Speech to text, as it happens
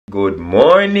Good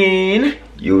morning.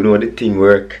 You know the thing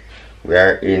work. We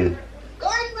are in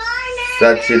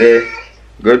Saturday.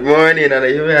 Good morning, and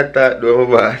you may talk to my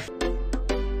boss.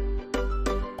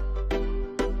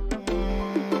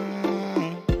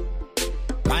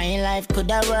 My life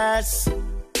could have worse.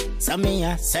 So me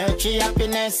a search for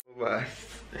happiness. Boss.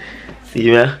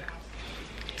 See me?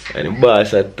 And the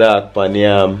boss attack on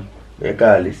the we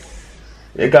call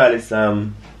this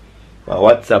my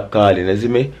WhatsApp calling, you see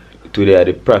me? Today I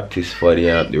the practice for the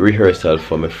rehearsal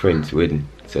for my friend's wedding.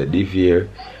 So Divir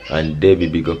and Debbie,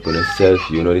 big up on yourself.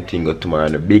 You know the thing got tomorrow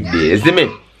on a big day, you see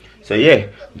me? So yeah,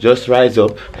 just rise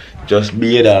up, just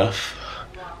beat off,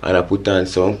 and I put on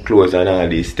some clothes and all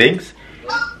these things.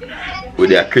 With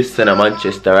the Christian in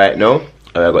Manchester right now.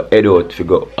 And I got head out to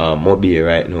go Mobile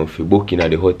right now for booking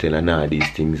at the hotel and all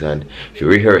these things and for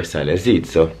rehearsal, let's see it.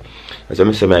 So that's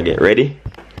why I get ready.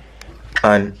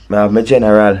 And I have my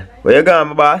general. Where you going,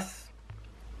 my boss?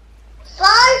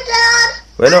 Father,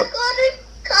 Where I'm gonna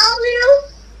call you.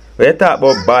 Where you talk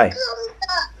about bye?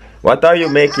 What are you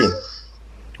making?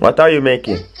 What are you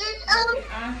making? I'm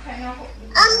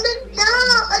the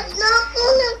dog. I'm not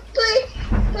gonna play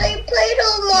no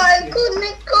more. I'm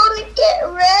gonna get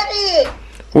ready.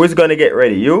 Who is gonna get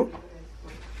ready? You?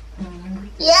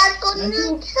 Yeah, I'm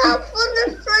gonna help for the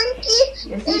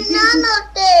Frankie and Nana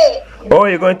day. Oh,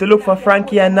 you're going to look for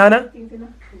Frankie and Nana?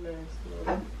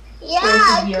 Yeah,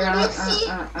 I'm gonna see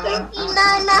Frankie and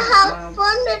Nana have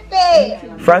fun today.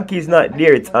 Frankie's not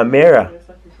there, it's Amira.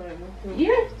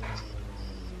 Yeah.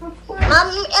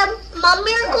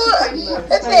 Mommy,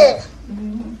 listen.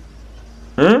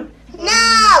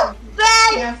 Now,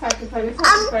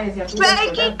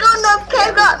 Frankie gonna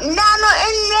pick up Nana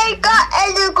and Nika,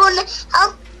 and they're gonna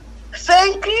help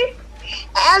Frankie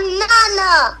and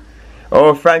Nana.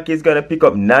 Oh, Frankie's gonna pick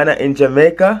up Nana in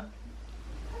Jamaica?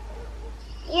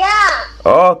 Yeah.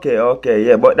 Okay,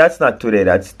 yeah, but that's not today,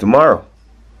 that's tomorrow.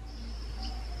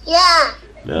 Yeah.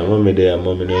 Now, mommy there,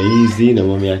 mommy no easy, now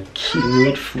mommy a kill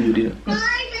with food, you know.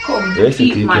 Come, Yes,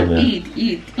 eat, man, man.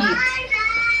 eat.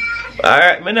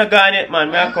 Alright, me not gone yet, man,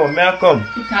 me a come.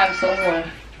 Put on some more.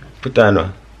 Put on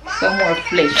what? Some more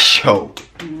flesh. Yo.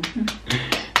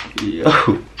 Yo.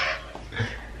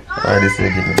 Oh, this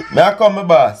is good. Me a come, my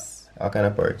boss. How can I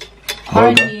porridge?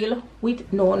 Cornmeal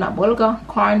with, no, not bulgur.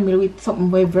 Cornmeal with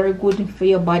something very good for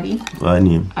your body. What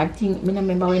name? I think, I don't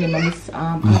remember what name is.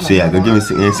 So yeah, go give me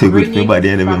something so good for your body,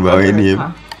 I don't remember what name.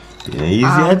 Yeah, easy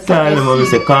at time, mommy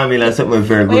say cornmeal and something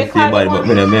very good for your body, but I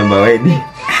don't remember what name.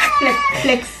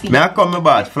 Flaxseed. Me a come, my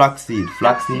boss. Flaxseed.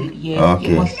 Yeah, Okay.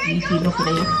 you must eat enough of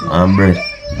your food. And bread.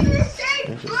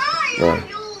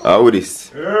 How is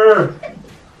this?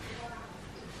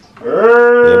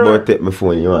 You about take my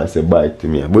phone, you want to say bye to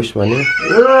me. A bushman, yeah?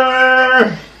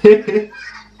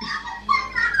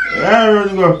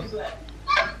 Let's go.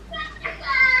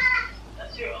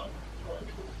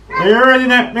 Are you ready,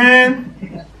 that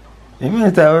man? You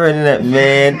might have already that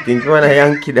man. Think you want a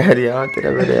Yankee daddy out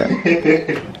there over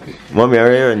there. Mommy,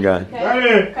 are you in gone? Can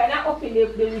I open the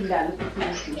window?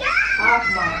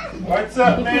 What's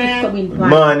up, man? Good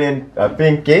morning,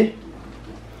 Pinky.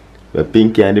 The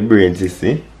Pinky and the brains, you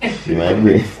see? See my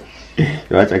brains. You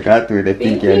watch a cartoon with the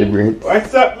Pinky and the brains.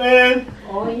 What's up, man?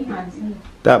 Oh, he has me.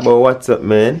 Talk about what's up,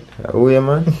 man. How are you,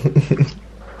 man?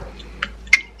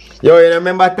 Yo, you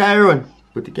remember Tyrone?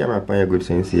 Put the camera up on your good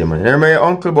so you see, man. You remember your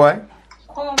uncle, boy?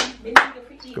 Come,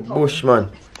 The bush, man.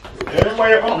 Remember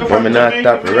your uncle When from I not Jamaica,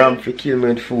 tap man? ram for kill me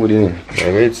with food, you know. I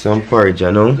ate some porridge,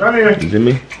 you know. Come here. You see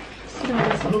me?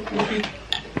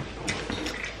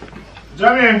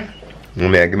 Come here.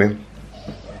 Give me.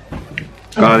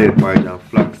 Cornmeal porridge and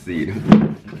flaxseed.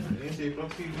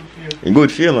 It's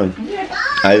good for you, man.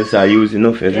 I just use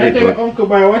enough every Yeah, day. your uncle,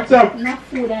 boy. What's up? Not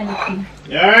food or anything.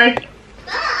 You alright?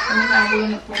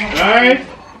 Alright?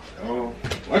 Oh.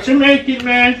 What you making,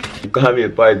 man? Cornmeal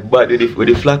porridge, but with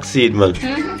the flaxseed, man.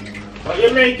 What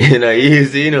you making? You know,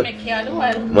 easy, you know. Make you do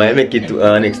well. I make it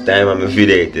next time I'm a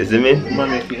video it, you see me? What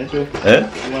making, too? Huh?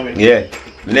 What making? Yeah.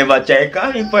 Never try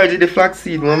cornmeal porridge with the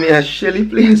flaxseed, mommy, a shelly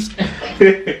place.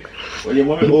 Well, your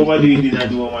mommy overdo it, didn't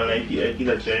do one like you. I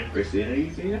can't try and press it.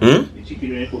 You see that? The chicken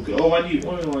when you cook it. Overdo it,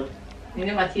 mommy. You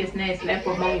never taste nice like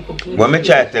what mommy cooking. What me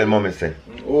try to tell mommy say?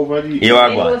 Overdo it. You are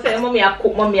You going. say mommy I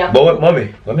cook, mommy I cook. But what, mommy,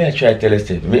 what me I try to tell you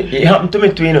say? It happened to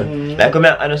me too, you know. Like when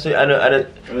I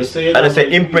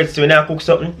say impress when I cook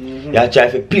something, you try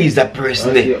to please that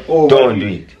person there. Don't do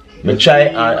it. Me try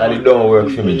and it don't work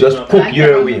for me. Just cook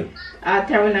your way. I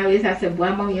tell when I was I said, boy,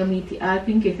 mommy you meet it. I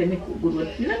think if I make cook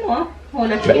good. No. How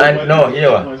that No, you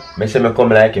know what? Me say me come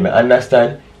like him. I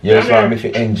understand. You just want me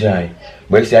to enjoy.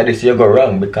 But you see, this you go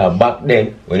wrong because back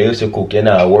then, when you used to cook, you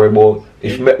know, worry about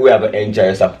if we have to enjoy,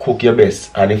 you have to cook your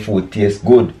best and the food tastes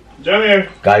good. Jamie.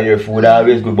 Because your food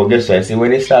always good, but guess what? See,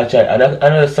 when you start trying, and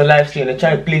that's a life thing, you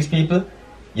try to please people,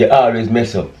 you always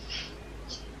mess up.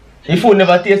 Your food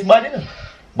never tastes bad enough.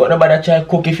 But nobody try to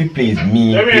cook if you please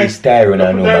me, please Tyrone,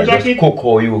 and nobody just cook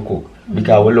how you cook.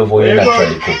 Because we love how you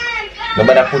naturally cook.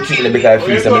 Nobody put chicken because you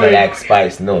feel something like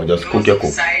spice. No, just cook your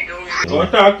cook. Go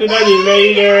talk to daddy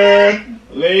later.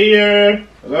 Later.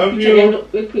 Love you.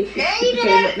 Love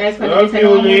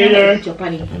you later.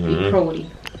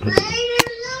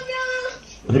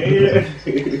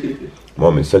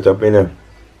 Mommy, set up in there.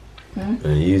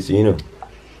 Easy, you know.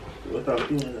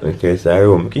 Okay, so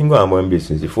I can go on my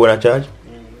business. The phone I charge?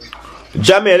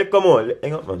 Jamel, come on.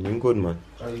 Hang up, man. You're good, man.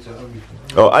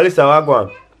 Oh, Alisa, what go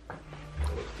on?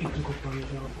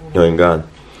 No, I'm gone.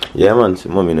 Yeah, man. So,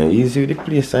 mommy, no easy with the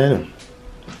place, I know.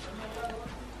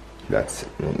 That's it.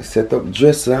 Mommy, set up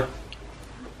dresser.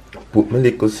 Put my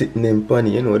little sitting in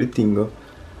panny, you know the thing go.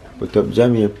 Put up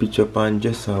Jamie a picture on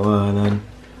dresser wall and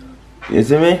you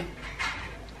see me?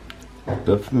 Put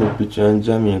up me picture and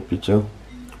Jamie a picture.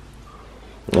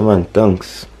 Yeah, man,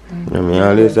 thanks. I mean,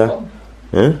 always huh?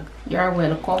 You're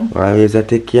welcome. Always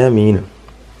take care of me, you know.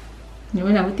 You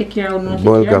will never take care of no.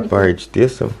 Bulgur porridge,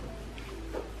 taste some.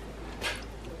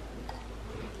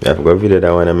 Yeah, I forgot video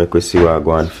that one I make you see what I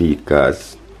go and feed,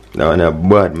 cause that one is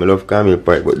bad. I love caramel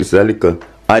porridge, but this is a little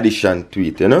addition to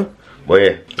it, you know. But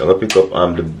yeah, I'm gonna pick up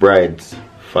the bride's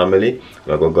family.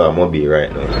 I'm gonna go to Moby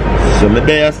right now. So me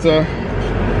there, sir.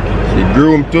 The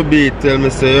groom to be tell me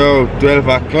say yo 12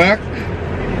 o'clock.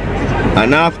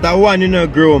 And after 1, you know,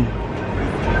 groom.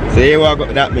 Say what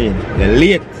that mean? They're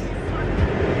late.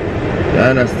 You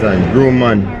understand? Groom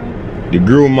man. The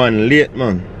groom man late,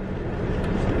 man.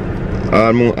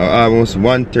 Almost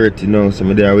 1:30 now, so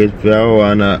me there wait for an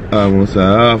hour and almost a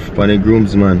half for the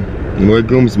groomsman. You know the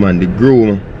groomsman, the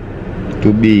groom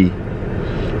to be.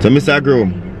 So Mr.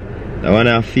 Groom, that one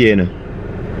I fear now.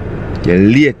 You're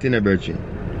late in the virgin.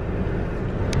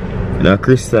 Now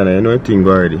Christiana, you know the thing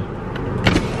already.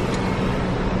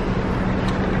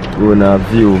 Go on a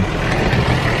view.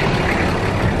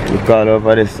 Look all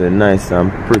over this, nice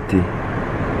and pretty.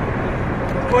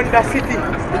 Honda City.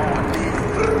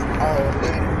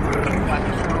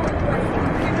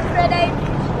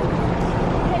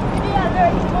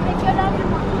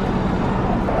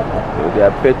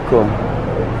 Their pet come.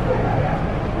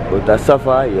 With a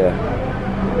safari, yeah.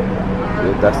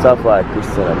 With a safari,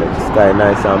 Christian, make the sky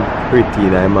nice and pretty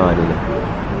in the morning.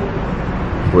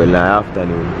 Well, in the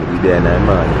afternoon, we'll be there in the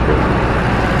morning.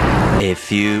 A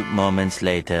few moments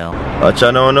later. Watch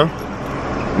out now, no?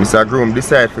 Mr. Groom,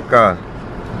 decide for car.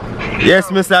 Yes,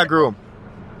 Mr. Groom.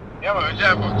 Yeah, man,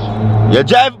 drive out. You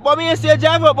drive, but me say you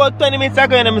drive about 20 minutes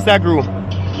ago, Mr. Groom.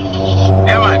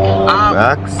 Yeah, man.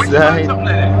 Backside.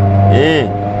 Yeah.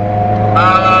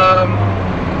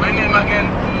 My name again.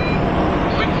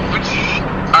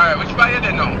 Alright, which bar you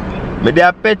there now? Me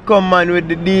there pet come man with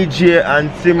the DJ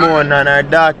and Simone and her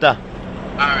daughter.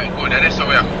 Alright, good. That's how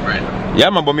we are right now. Yeah,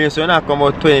 man, but me so now come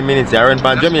about 20 minutes. I run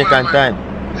from Jamaican time.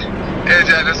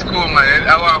 Yeah, that's cool, man.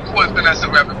 I want to call us so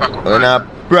we have to pack up. No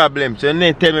problem. So you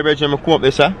need to tell me, brother, I come up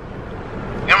there, sir?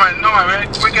 Yeah, man. No, man.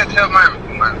 We get help, man.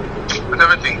 With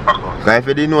everything pack up. Because if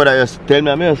you didn't know that, just tell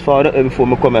me. I just found out before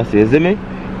I come and say, see me?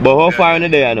 But how far are you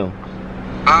there now?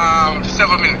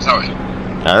 7 minutes away.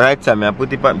 Alright, sir. I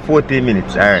put it at 14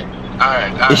 minutes. Alright.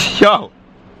 Alright. Yo.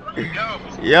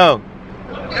 Yo.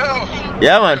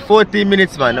 Yeah, man. 14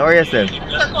 minutes, man. How are yourself?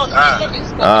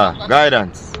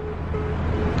 Guidance.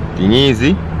 Thing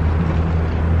easy.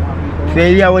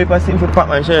 Say, yeah, what if I see for pack,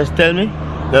 man? Just tell me.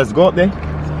 Just go up there.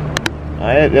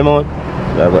 I help them out.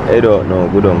 I got head out now.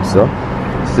 Go down, so.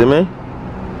 See me?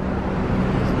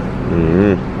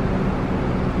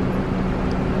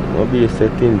 What be your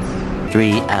settings?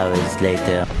 3 hours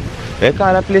later. You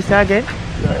call the place again?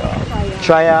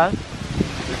 Trial.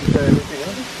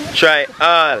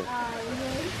 Trial.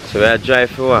 So we are drive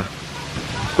for what?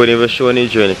 Couldn't even show any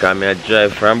journey because I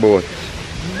drive from about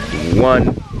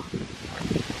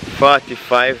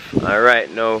 1:45 and right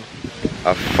now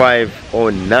at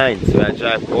 5:09. So we are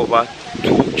drive over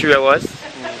 2-3 hours.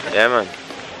 Yeah, man.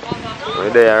 We're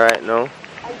there right now.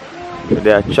 We're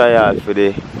there trial for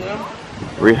the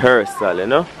rehearsal, you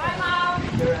know?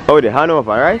 Oh, the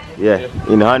Hanover, right? Yeah,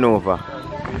 in Hanover.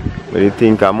 But you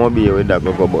think I might be with that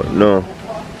go, but no.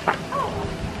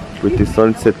 Pretty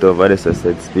sunset over there, so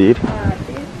said speed.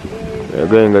 We're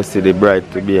going to see the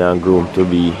bride to be and groom to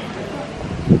be.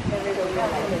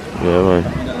 Yeah, man.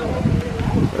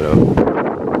 Hello.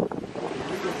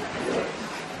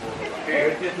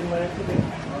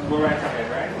 Alright,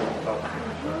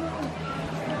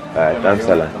 thanks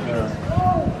a lot.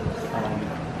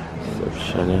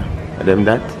 Reception, yeah. Are them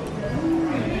that?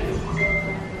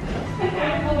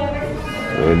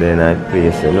 Very nice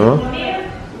place, you know?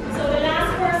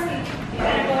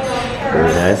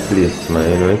 Very nice place, man.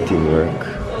 You know, teamwork.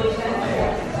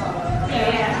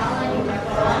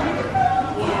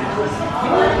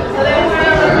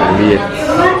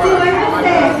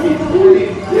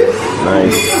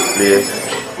 Nice place,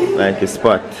 like a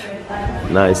spot.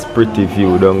 Nice, pretty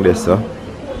view down there, so.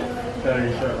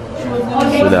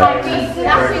 So that.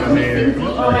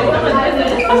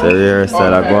 So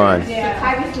rehearsal are going.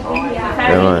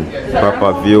 Come on,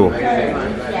 proper view.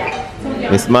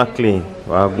 Miss McLean,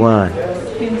 what going?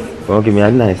 Come give me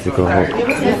a nice little hug.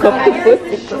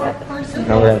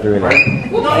 How are you doing that?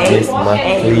 Miss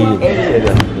McLean.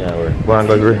 Go and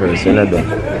go rehearse, you're not done.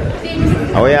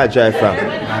 And where you drive from?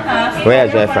 Where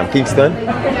you drive from? Kingston?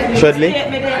 Shudley?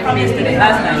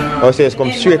 Oh, so you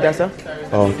come straight there, sir?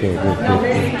 Oh, okay, good.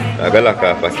 I got lock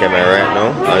off a camera right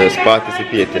now. I just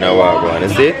participate in a walk on, you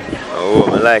see? Oh,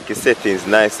 I like the settings,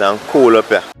 nice and cool up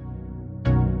here.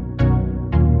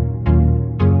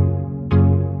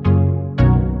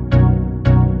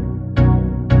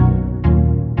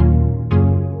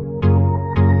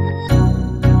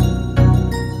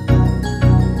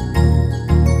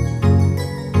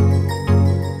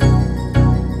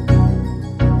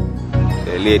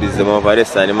 Ladies them over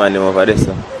this and the man them over this.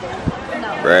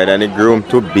 Bride and the groom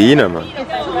to be, man.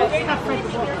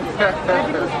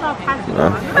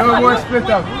 No more split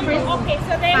up. Okay,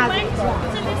 so they went to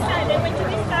this side, they went to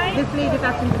this side. This lady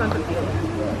that's in front of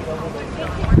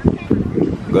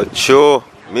you. Got show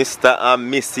Mr.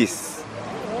 and Mrs.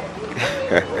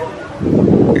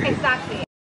 Exactly.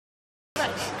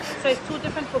 So it's two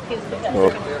different bookings.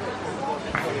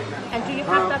 And do you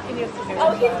have that in your system?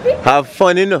 Have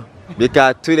fun, you know.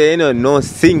 Because today, you know, no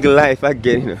single life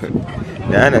again, you know.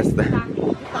 You understand?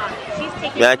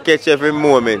 You catch every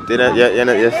moment, you know,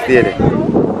 you stay there.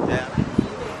 Yeah.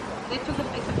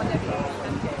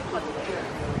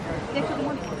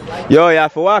 Yo, you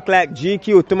have to walk like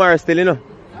GQ tomorrow still, you know.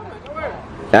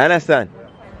 You understand?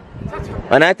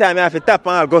 When I time you have to tap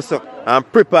and I'll go so and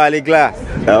prepare the glass.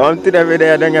 I want to every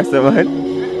day, I don't get man.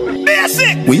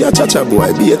 We are Chacha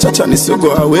boy, be a Chacha nisso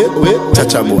go away.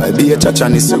 Chacha boy, be a Chacha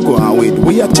nisso go away.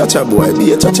 We are Chacha boy,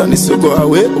 be a Chacha nisso go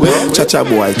away. Chacha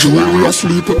boy, we are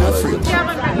sleeping in a fridge.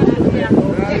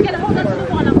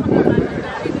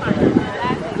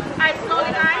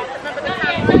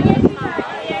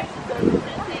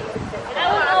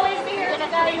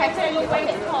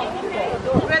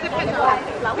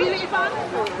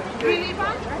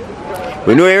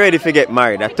 We know you're ready to get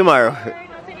married. That's tomorrow.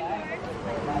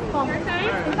 From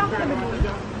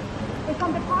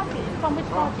the party. From which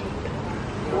party?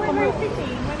 Where they're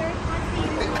sitting.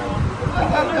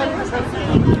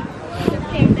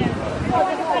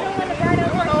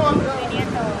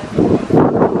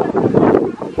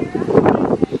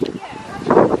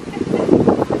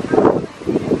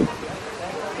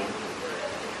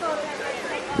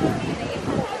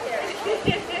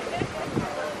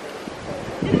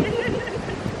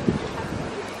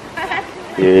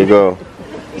 Here you go.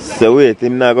 So wait,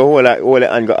 him not go hold it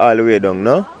and go all the way down,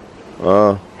 no?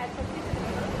 Oh.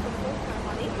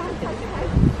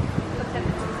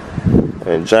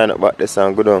 And join up back this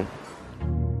and go down.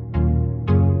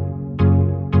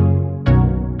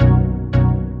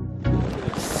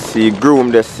 See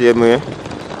groom the same way.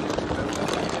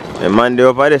 The man they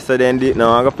over there so then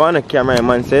now I go on the camera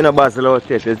man say no basil out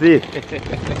here, you see?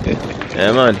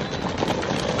 Yeah man.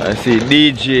 I see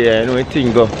DJ, I know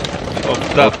thing go.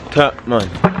 Up top, man.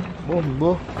 Boom,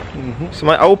 boom. So,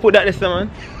 man, I will put that this time, man.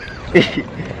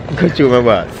 Go through my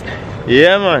boss.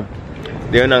 Yeah, man.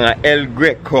 They're on El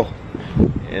Greco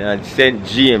in St.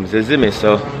 James, you see me?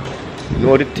 So, you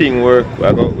know the thing work.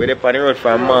 I go with up on the road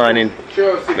for a morning.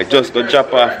 I just go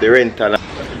drop off the rental.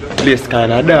 Place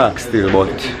kind of dark still,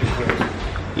 but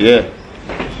yeah.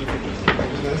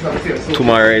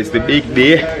 Tomorrow is the big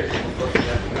day.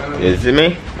 You see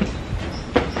me?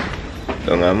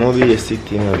 I'm gonna be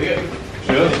sitting up.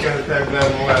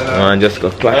 I just go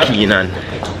clock in and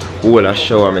hold a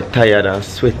shower. I'm tired and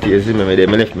sweaty. You see me? I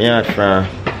left my heart from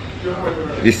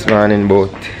this morning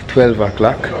about 12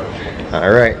 o'clock.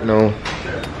 And right now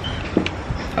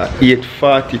at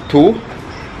 8:42.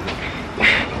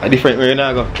 A different way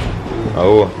now go.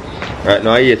 Oh, right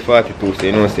now at 8:42, so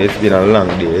you know so it's been a long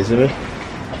day, you see me?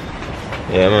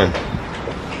 Yeah man.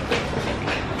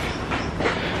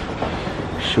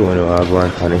 Show you what I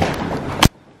want for the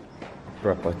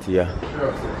property here.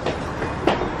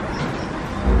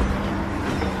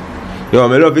 Yo,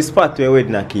 I love this spot where we're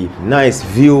gonna keep. Nice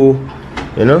view,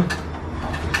 you know?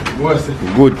 What's it?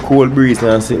 Good cold breeze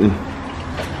and sitting.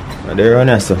 And they run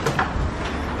us.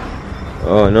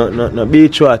 Oh, no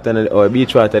beach water or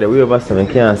beach water the way over so I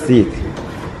can't see it.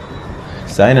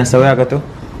 So I know where I got to.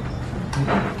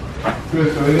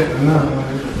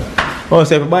 Oh,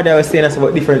 so everybody was saying us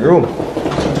about different room. I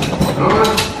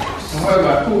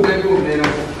got 2 bedrooms there.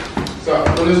 So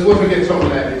let's go and get something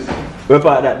like this. Where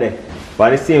part that there? By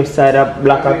the same side of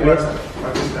Black place?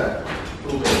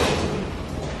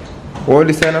 What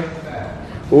this now?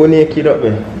 Who naked up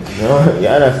there? No, you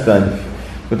understand?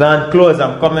 Put on clothes,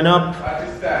 I'm coming up.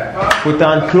 Put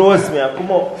on clothes, me, I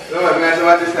come up. No, man, so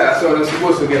what is that? So I'm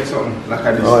supposed to get something like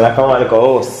this. Oh, like a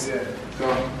house. Yeah, so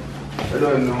I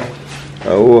don't know.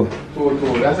 Oh. Cool.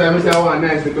 That's why I say I want a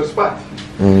nice little spot.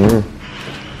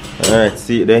 Alright,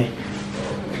 see it there.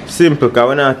 Simple, because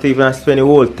we're not even spend the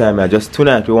whole time here. Just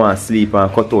tonight we want to sleep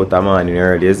and cut out the morning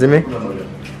early, you see me?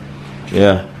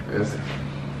 Yeah. Yes.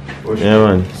 Yeah,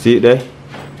 man. See it there?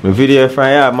 My video from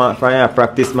here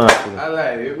practice, man. I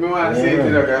like it. If I want to see it, I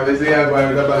can say I'm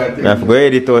going to I have to go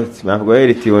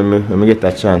edit it when I get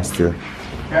a chance to.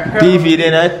 TV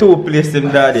then I 2 places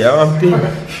them daddy. I want TV.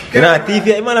 You know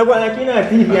TV, man, I go like you know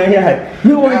TV and yard.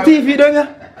 You want TV, don't you?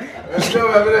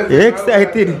 You're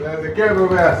excited.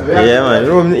 Yeah, man.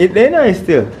 Room, they're nice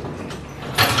still.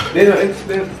 Yeah.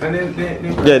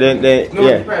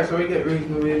 Yeah. So we get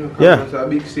reasonable. Yeah. So a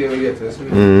big sale we get to see.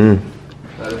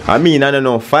 I mean, I don't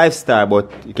know, 5-star,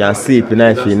 but you can sleep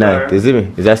night for night. You see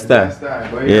me? It's a star.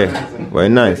 Yeah. Very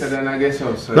nice. Better than I guess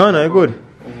so. No, it's good.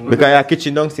 Because your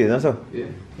kitchen downstairs, that's all. Yeah.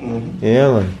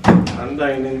 Yeah, man. I'm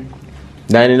dining.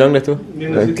 Dining down there too?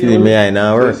 Actually, me I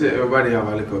now work. Everybody have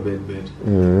a little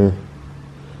bed.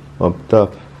 Up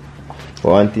top.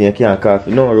 But one thing you can't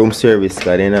coffee. No room service,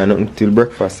 because they don't nothing till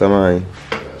breakfast, man.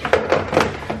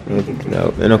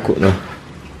 No, they don't cook now.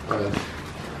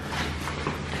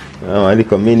 Oh, I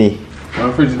like a mini.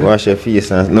 Wash your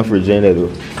face and no fridge in there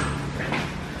though.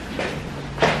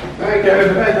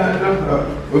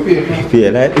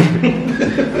 Feel like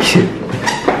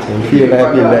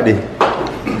that.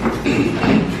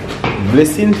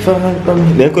 Blessing for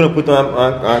me. Then couldn't put on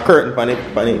a curtain on the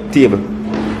table.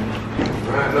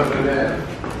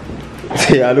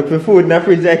 See, I look for food in the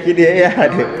fridge like you there.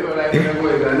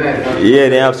 Yeah,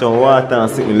 they have some water and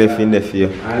something left in there for you.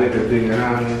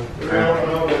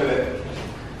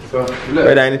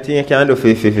 But anything you can do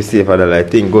for save for the life,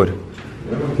 think good.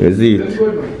 You see it?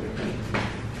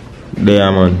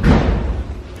 There, man.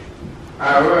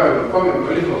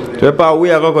 Where part we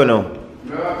are going now?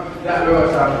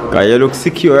 Because you look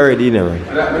secure already, you know, man.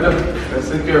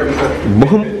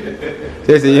 Boom.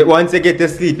 So once you get to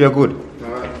sleep, you're good.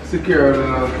 Secure.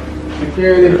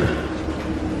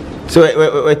 So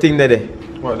what thing there?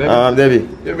 What, Debbie? Debbie.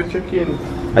 Debbie, check in.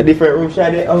 A different room,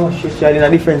 Shadi? Oh, she's in a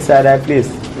different side of the place.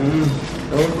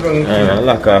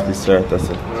 Lock off the shirt, that's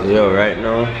it. Yo, right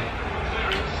now,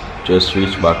 just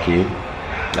reached back in,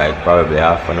 like probably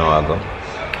half an hour ago.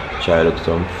 Try to look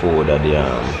some food at the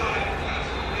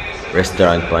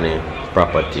restaurant on the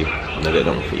property. I'm gonna get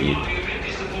down to eat.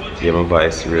 Yeah, my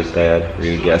boy's real tired,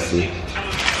 real gassy.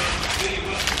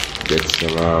 Get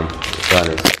some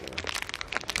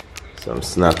some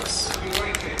snacks.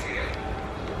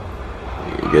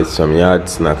 Get some yard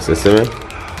snacks, you see me?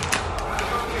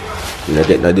 You don't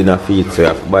get no dinner feed, so you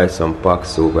have to buy some packs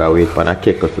so we wait for a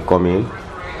cake to come in.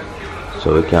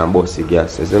 So we can bust the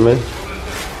gas, you see me?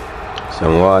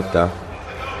 Some water.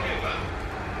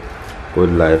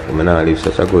 Good life. I mean, I live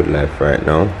such a good life right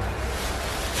now.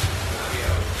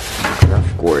 And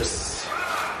of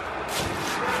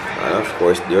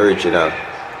course, the original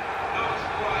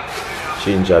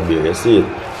ginger beer, you see it?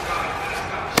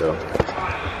 So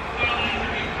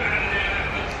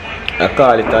I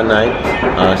call it a night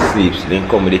and sleeps. Then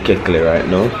come with the kettle right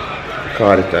now.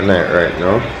 Call it a night right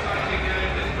now.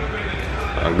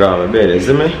 I got my bed, you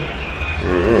see me?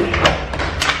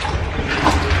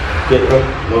 Kettle,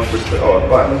 no respect. Oh,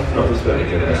 but no respect.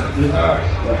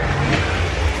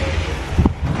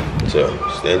 So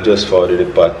then just follow the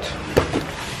pot.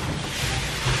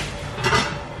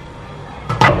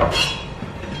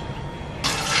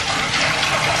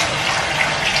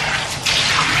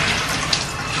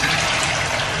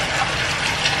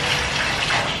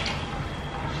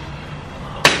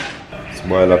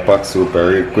 Boil a pot soup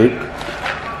very quick.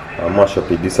 I mash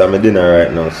up it. This is my dinner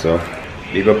right now, so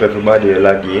big up everybody who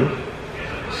log in.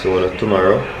 So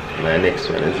tomorrow my next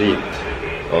one is it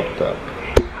up top.